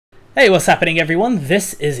Hey, what's happening everyone?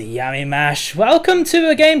 This is yamimash. Welcome to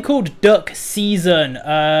a game called Duck Season.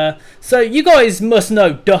 So you guys must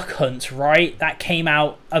know Duck Hunt, right? That came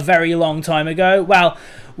out a very long time ago. Well,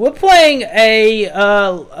 we're playing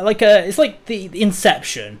it's like the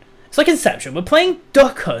Inception. It's like Inception. We're playing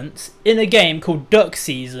Duck Hunt in a game called Duck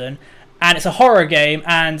Season, and it's a horror game,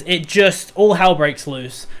 and it just all hell breaks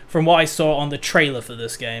loose from what I saw on the trailer for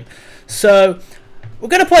this game. So we're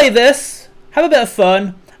gonna play this, have a bit of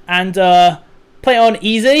fun, and play it on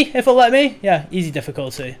easy, if it'll let me. Yeah, easy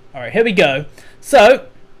difficulty. Alright, here we go. So,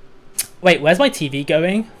 wait, where's my TV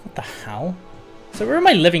going? What the hell? So we're in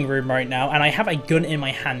my living room right now, and I have a gun in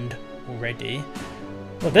my hand already.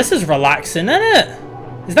 Well, this is relaxing, isn't it?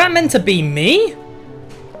 Is that meant to be me?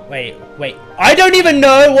 Wait. I don't even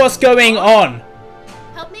know what's going on.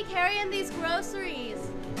 Help me carry in these groceries.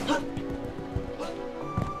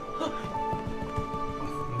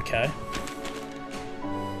 Okay.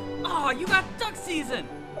 Oh, you got Duck Season!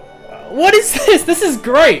 What is this? This is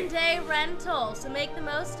great. One-day rental, so make the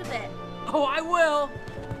most of it. Oh, I will!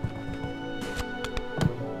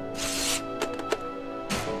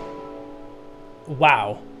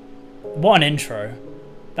 Wow. What an intro.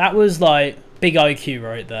 That was like big IQ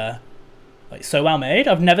right there. Like so well made.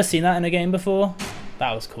 I've never seen that in a game before.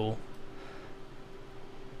 That was cool.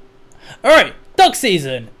 Alright, Duck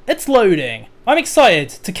Season. It's loading. I'm excited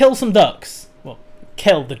to kill some ducks. Well,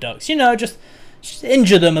 kill the ducks. You know, just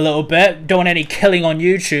injure them a little bit. Don't want any killing on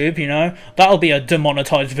YouTube, you know. That'll be a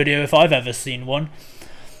demonetized video if I've ever seen one.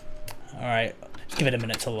 Alright, just give it a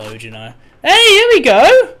minute to load, you know. Hey, here we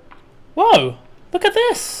go! Whoa, look at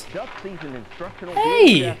this!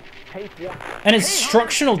 Hey! An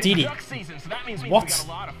instructional DD. Duck season, so that means What? we got a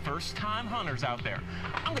lot of first-time hunters out there.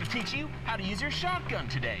 I'm going to teach you how to use your shotgun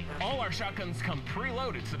today. All our shotguns come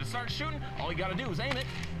preloaded, so to start shooting, all you got to do is aim it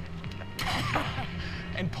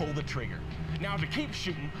and pull the trigger. Now to keep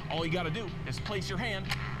shooting, all you got to do is place your hand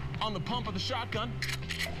on the pump of the shotgun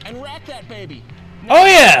and rack that baby. Now Oh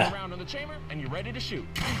yeah! around on the chamber and you're ready to shoot.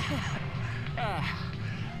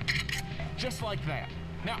 Just like that.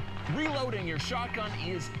 Now, reloading your shotgun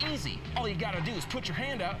is easy. All you gotta do is put your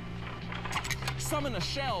hand out, summon a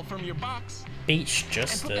shell from your box, Beach and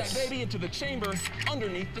put that Justice. baby into the chamber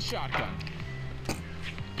underneath the shotgun.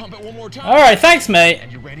 Pump it one more time. Alright, thanks mate.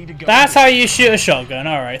 And you're ready to go. That's how you shoot a shotgun.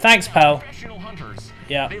 Alright, thanks pal. Professional hunters,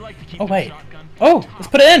 Yeah. they like to keep Oh the wait. shotgun Oh, let's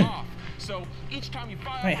put it in. off. So each time you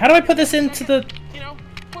fire, Wait, how do I put this into the... you know,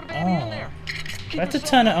 put a baby in there. I have to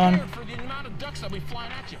turn it on. For the amount of ducks that'll be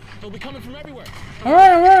flying at you. They'll be coming from everywhere.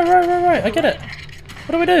 Alright, I get it.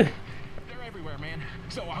 What do we do? They're everywhere, man.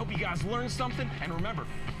 So I hope you guys learned something. And remember,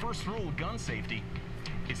 the first rule of gun safety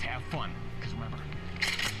is have fun. Because remember,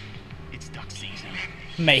 it's duck season.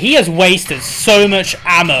 Mate, he has wasted so much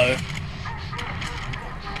ammo.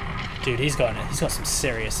 Dude, he's got some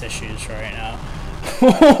serious issues right now.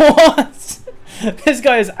 What? This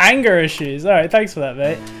guy has anger issues. Alright, thanks for that,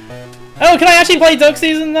 mate. Oh, can I actually play Duck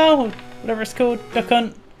Season now? Whatever it's called. Duck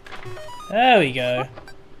Hunt. There we go.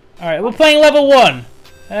 Alright, we're playing level 1.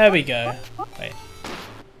 There we go. Wait.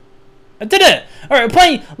 I did it! Alright, we're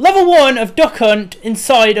playing level 1 of Duck Hunt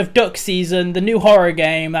inside of Duck Season, the new horror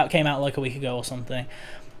game that came out like a week ago or something.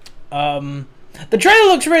 The trailer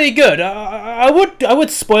looks really good. I would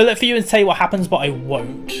spoil it for you and tell you what happens, but I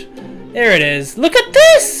won't. Here it is. Look at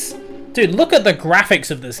this! Dude, look at the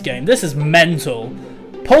graphics of this game. This is mental.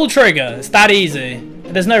 Pull trigger. It's that easy.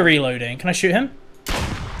 There's no reloading. Can I shoot him?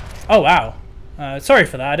 Oh, wow. Sorry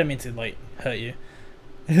for that. I didn't mean to, like, hurt you.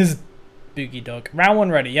 His boogie dog. Round 1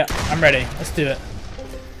 ready. Yep, I'm ready. Let's do it.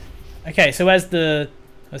 Okay, so where's the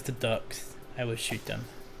ducks? I will shoot them.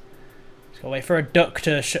 Just gotta wait for a duck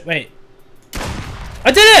to wait.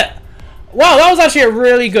 I did it! Wow, that was actually a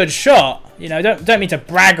really good shot. You know, don't mean to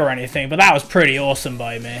brag or anything, but that was pretty awesome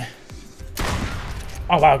by me.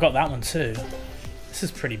 Oh, wow, I got that one too. This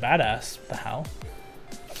is pretty badass. What the hell?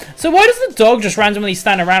 So why does the dog just randomly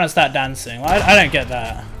stand around and start dancing? Well, I don't get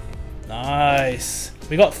that. Nice.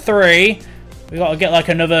 We got 3. We got to get like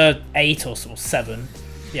another 8 or 7.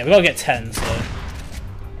 Yeah, we got to get 10, so.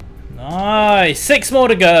 Nice. 6 more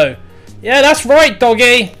to go. Yeah, that's right,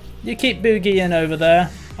 doggy. You keep boogieing over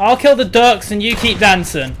there. I'll kill the ducks and you keep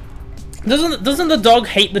dancing. Doesn't the dog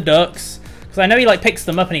hate the ducks? Because I know he like picks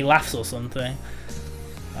them up and he laughs or something.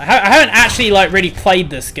 I haven't actually like really played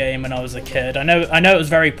this game when I was a kid. I know it was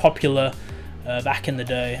very popular back in the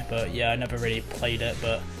day, but yeah, I never really played it.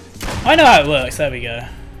 But I know how it works. There we go.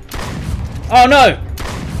 Oh no!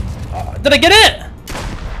 Did I get it?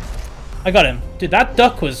 I got him. Dude, that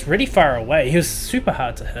duck was really far away. He was super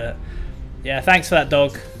hard to hit. Yeah, thanks for that,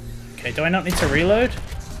 dog. Okay, do I not need to reload?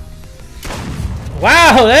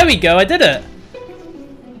 Wow, there we go. I did it.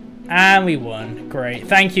 And we won. Great.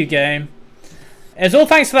 Thank you, game. It's all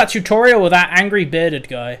thanks to that tutorial with that angry bearded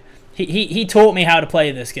guy. He taught me how to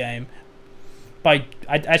play this game. I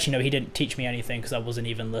actually, no, he didn't teach me anything because I wasn't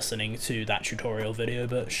even listening to that tutorial video,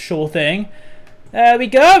 but sure thing. There we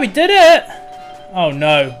go. We did it. Oh,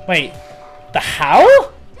 no. Wait. The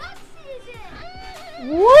how?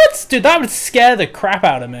 What? Dude, that would scare the crap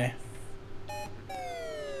out of me.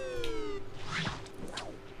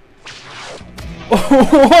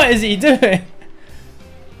 What is he doing?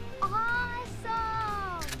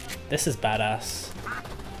 Awesome. This is badass.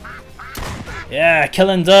 Yeah,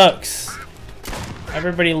 killing ducks.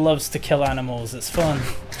 Everybody loves to kill animals. It's fun.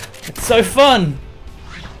 It's so fun.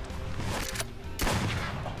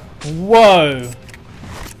 Whoa.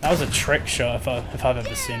 That was a trick shot if I've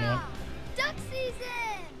ever seen one. Duck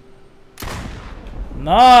season.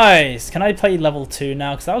 Nice. Can I play level 2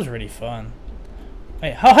 now? Because that was really fun.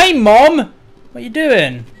 Wait. Oh, hey, Mom. What are you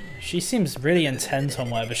doing? She seems really intent on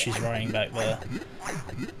whatever she's writing back there.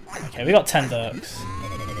 Okay, we got 10 ducks.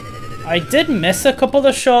 I did miss a couple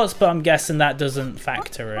of shots, but I'm guessing that doesn't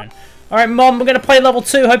factor in. Alright, Mom, we're going to play level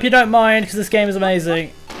 2. Hope you don't mind, because this game is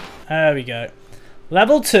amazing. There we go.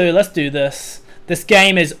 Level 2, let's do this. This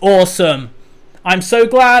game is awesome. I'm so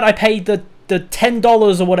glad I paid the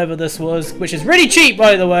 $10 or whatever this was, which is really cheap,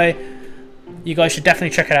 by the way. You guys should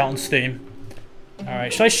definitely check it out on Steam.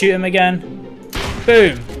 Alright, should I shoot him again?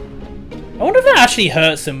 Boom. I wonder if that actually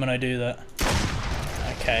hurts him when I do that.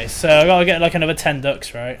 Okay, so I gotta get like another 10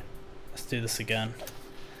 ducks, right? Let's do this again.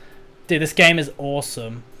 Dude, this game is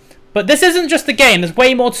awesome. But this isn't just the game. There's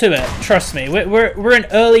way more to it. Trust me. We're in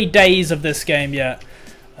early days of this game yet.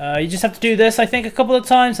 You just have to do this, I think, a couple of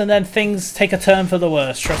times, and then things take a turn for the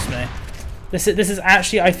worse. Trust me. This is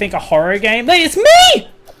actually, I think, a horror game. Hey, it's me!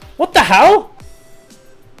 What the hell?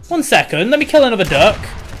 1 second. Let me kill another duck.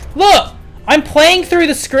 Look! I'm playing through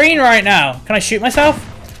the screen right now. Can I shoot myself?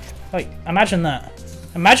 Like, imagine that.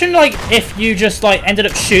 Imagine, like, if you just, like, ended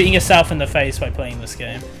up shooting yourself in the face by playing this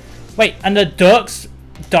game. Wait, and the ducks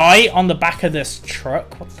die on the back of this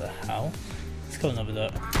truck? What the hell? Let's kill another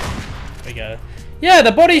duck. There we go. Yeah,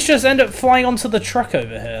 the bodies just end up flying onto the truck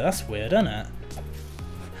over here. That's weird, isn't it?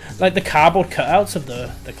 Like the cardboard cutouts of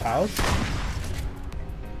the clouds.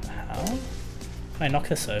 How? Can I knock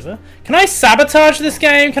this over? Can I sabotage this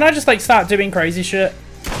game? Can I just, like, start doing crazy shit?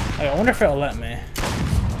 Like, I wonder if it'll let me.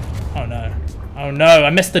 Oh, no. Oh, no.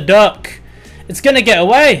 I missed the duck. It's gonna get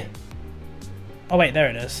away. Oh, wait. There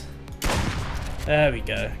it is. There we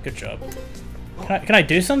go. Good job. Can I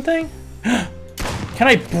do something? Can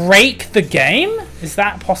I break the game? Is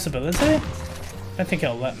that a possibility? I don't think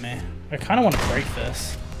it'll let me. I kind of want to break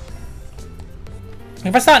this.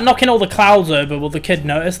 If I start knocking all the clouds over, will the kid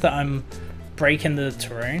notice that I'm breaking the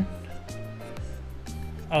terrain?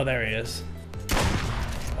 Oh, there he is.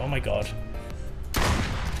 Oh my god.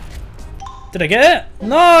 Did I get it?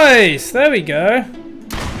 Nice! There we go.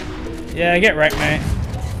 Yeah, get wrecked, mate.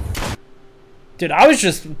 Dude, I was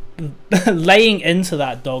just laying into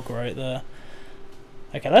that dog right there.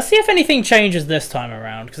 Okay, let's see if anything changes this time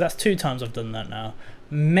around, because that's 2 times I've done that now.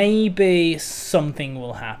 Maybe something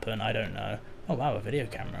will happen. I don't know. Oh, wow, a video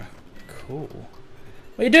camera. Cool.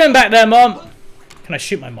 What are you doing back there, Mom? Can I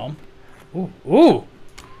shoot my mom? Ooh, ooh.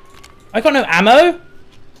 I got no ammo?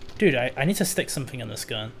 Dude, I need to stick something in this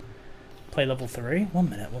gun. Play level 3? 1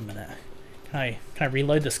 minute, 1 minute. Can I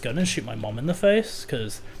reload this gun and shoot my mom in the face?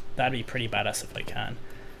 Because that'd be pretty badass if I can.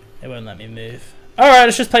 It won't let me move. Alright,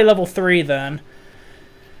 let's just play level 3 then.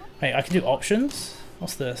 Wait, I can do options?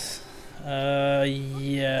 What's this?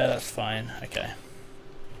 Yeah, that's fine. Okay.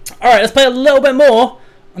 Alright, let's play a little bit more.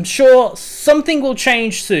 I'm sure something will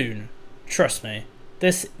change soon. Trust me.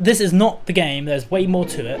 This is not the game. There's way more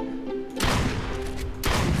to it.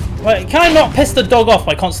 Wait, can I not piss the dog off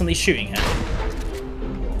by constantly shooting him?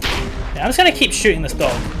 Yeah, I'm just going to keep shooting this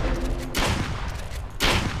dog.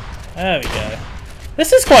 There we go.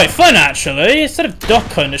 This is quite fun, actually. Instead of duck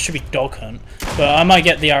hunt, it should be dog hunt. But I might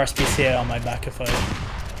get the RSPCA on my back if I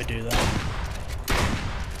do that.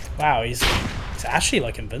 Wow, he's actually,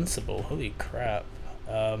 like, invincible. Holy crap.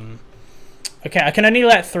 Okay, I can only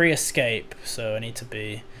let 3 escape, so I need to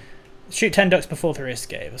be... Shoot 10 ducks before 3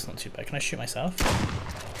 escape. That's not too bad. Can I shoot myself?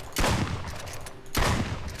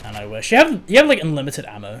 And I wish. You have like, unlimited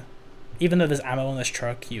ammo. Even though there's ammo on this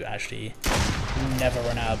truck, you actually never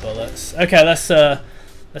run out of bullets. Okay, let's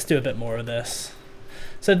do a bit more of this.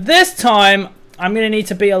 So this time, I'm going to need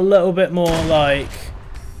to be a little bit more, like,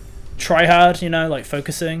 try hard, you know, like,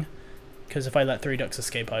 focusing. Because if I let 3 ducks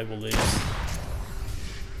escape, I will lose.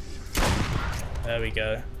 There we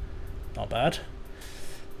go. Not bad.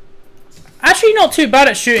 Actually not too bad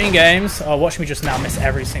at shooting games. Oh, watch me just now miss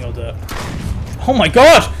every single duck. Oh my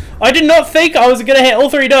god! I did not think I was gonna hit all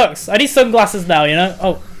 3 ducks. I need sunglasses now, you know?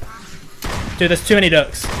 Oh. Dude, there's too many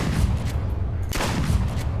ducks.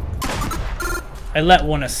 I let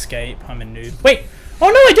one escape. I'm a noob. Wait! Oh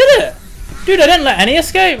no, I did it! Dude, I didn't let any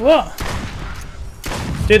escape. What?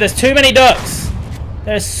 Dude, there's too many ducks.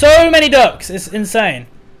 There's so many ducks. It's insane.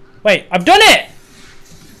 Wait, I've done it!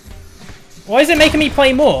 Why is it making me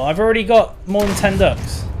play more? I've already got more than 10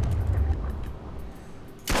 ducks.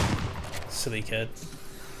 Silly kid.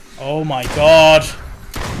 Oh my god.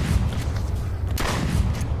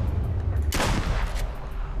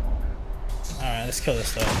 Alright, let's kill this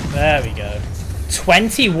stuff. There we go.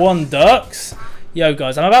 21 ducks? Yo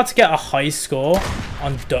guys, I'm about to get a high score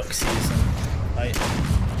on duck season. Like,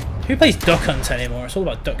 who plays Duck Hunt anymore? It's all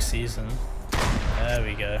about duck season. There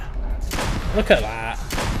we go. Look at that.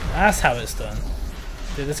 That's how it's done.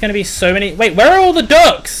 Dude, there's gonna be so many. Wait, where are all the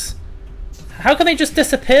ducks? How can they just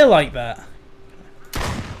disappear like that?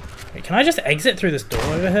 Wait, can I just exit through this door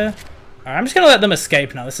over here? Alright, I'm just gonna let them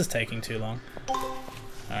escape now. This is taking too long.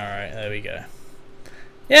 Alright, there we go.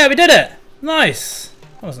 Yeah, we did it! Nice!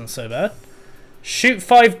 That wasn't so bad. Shoot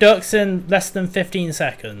 5 ducks in less than 15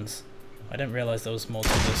 seconds. I didn't realise there was more to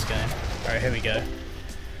this game. Alright, here we go.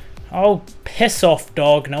 Oh, piss off,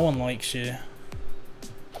 dog. No one likes you.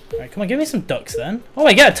 Alright, come on, give me some ducks then. Oh,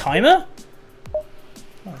 I get a timer?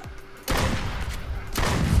 Oh.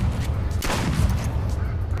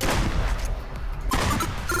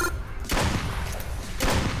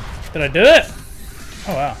 Did I do it?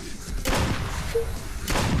 Oh, wow.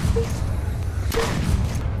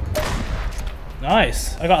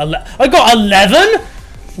 Nice. I got 11?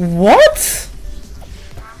 What?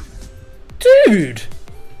 Dude.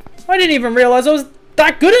 I didn't even realize I was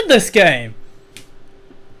that good at this game.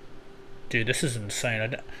 Dude, this is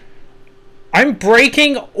insane. I'm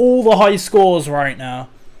breaking all the high scores right now.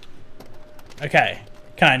 Okay.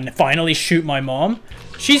 Can I finally shoot my mom?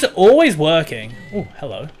 She's always working. Oh,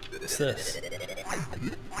 hello. What's this?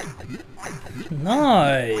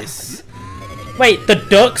 Nice. Wait, the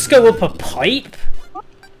ducks go up a pipe?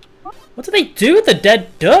 What do they do with the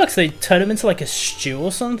dead ducks? They turn them into like a stew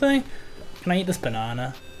or something? Can I eat this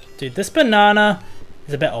banana? Dude, this banana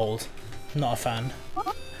is a bit old. I'm not a fan.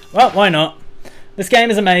 Well, why not? This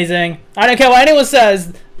game is amazing. I don't care what anyone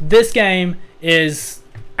says. This game is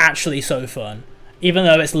actually so fun. Even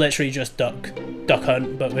though it's literally just Duck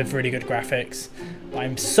Hunt, but with really good graphics.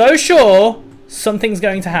 I'm so sure something's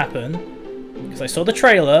going to happen. Because I saw the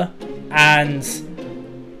trailer, and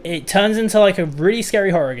it turns into like a really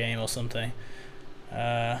scary horror game or something.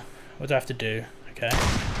 What do I have to do? Okay.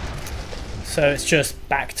 So it's just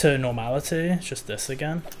back to normality. It's just this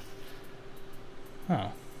again.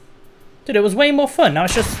 Oh. Dude, it was way more fun. Now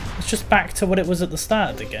it's just back to what it was at the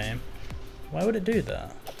start of the game. Why would it do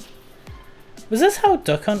that? Was this how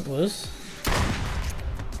Duck Hunt was?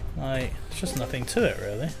 Like, it's just nothing to it,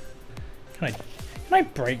 really. Can I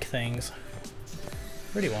break things?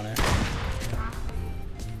 I really want to.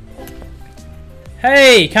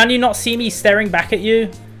 Hey, can you not see me staring back at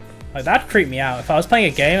you? Like, that'd creep me out. If I was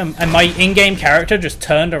playing a game and my in-game character just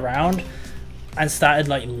turned around and started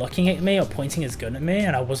like looking at me or pointing his gun at me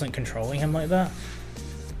and I wasn't controlling him like that.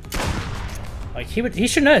 Like, he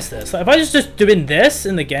should notice this. Like, if I was just doing this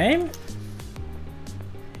in the game,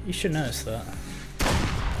 you should notice that.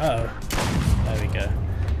 Uh oh. There we go.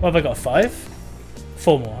 What have I got? 5?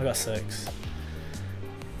 4 more. I got 6.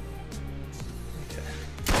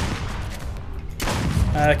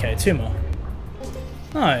 Okay, 2 more.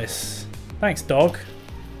 Nice. Thanks, dog.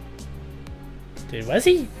 Dude, where's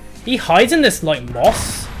he? He hides in this, like,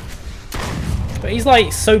 moss. But he's,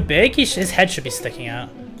 like, so big, his head should be sticking out.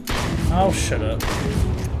 Oh, shut up.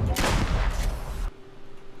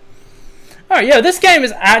 Alright, yeah, this game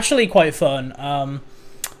is actually quite fun.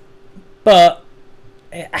 But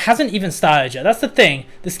it hasn't even started yet. That's the thing.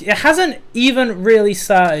 It hasn't even really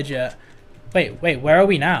started yet. Wait, where are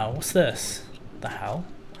we now? What's this? The hell?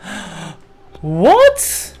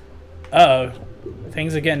 What? Uh-oh.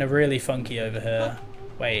 Things are getting really funky over here.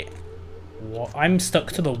 Wait. What? I'm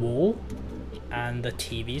stuck to the wall and the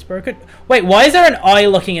TV's broken. Wait, why is there an eye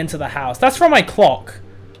looking into the house? That's from my clock.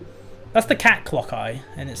 That's the cat clock eye,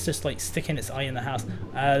 and it's just like sticking its eye in the house.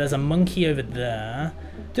 There's a monkey over there.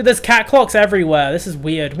 Dude, there's cat clocks everywhere. This is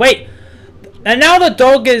weird. Wait, and now the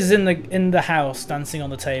dog is in the house dancing on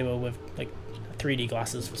the table with like 3D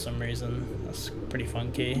glasses for some reason. That's pretty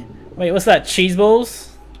funky. Wait, what's that? Cheese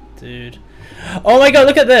balls? Dude. Oh my god,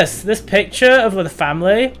 look at this. This picture of the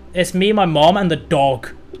family. It's me, my mom, and the dog.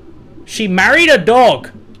 She married a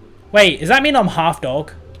dog. Wait, does that mean I'm half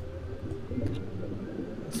dog?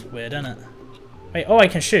 weird, isn't it? Wait, oh, I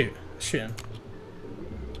can shoot. Shoot him.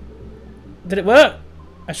 Did it work?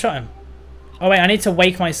 I shot him. Oh wait, I need to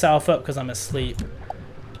wake myself up because I'm asleep.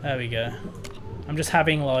 There we go. I'm just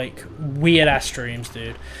having like weird ass dreams,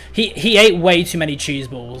 dude. He ate way too many cheese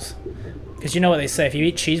balls. Because you know what they say, if you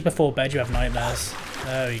eat cheese before bed, you have nightmares.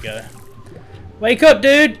 There we go. Wake up,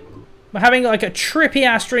 dude! We're having like a trippy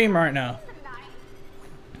ass dream right now.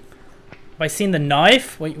 Have I seen the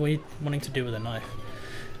knife? What are you wanting to do with a knife?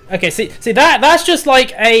 Okay, see that's just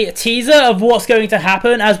like a teaser of what's going to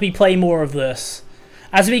happen as we play more of this.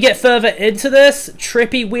 As we get further into this,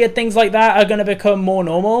 trippy, weird things like that are going to become more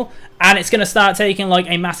normal, and it's going to start taking like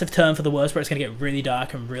a massive turn for the worse, where it's going to get really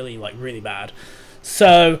dark and really bad.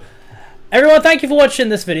 So, everyone, thank you for watching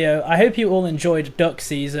this video. I hope you all enjoyed Duck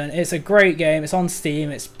Season. It's a great game. It's on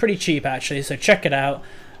Steam. It's pretty cheap actually, so check it out.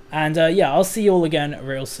 And yeah, I'll see you all again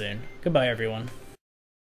real soon. Goodbye, everyone.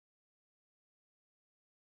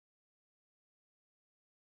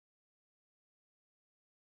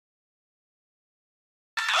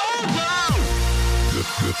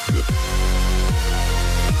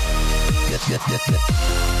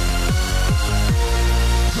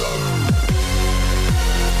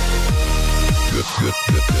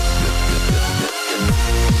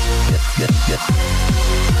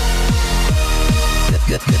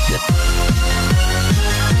 Get